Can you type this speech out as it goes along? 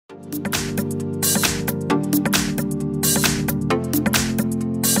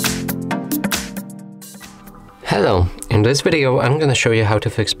Hello, in this video I'm gonna show you how to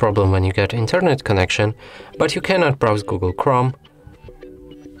fix problem when you get internet connection, but you cannot browse Google Chrome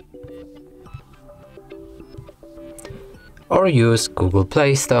or use Google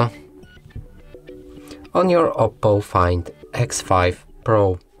Play Store on your OPPO Find X5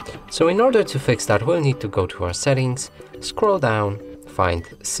 Pro. So in order to fix that, we'll need to go to our settings, scroll down, find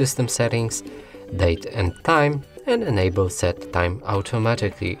System Settings, Date and Time, and enable Set Time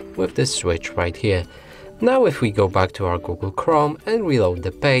Automatically with this switch right here. Now if we go back to our Google Chrome and reload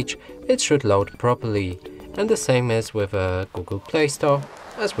the page, it should load properly. And the same is with Google Play Store.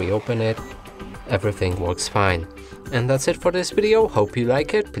 As we open it, everything works fine. And that's it for this video. Hope you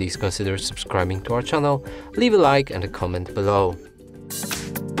like it. Please consider subscribing to our channel, leave a like and a comment below.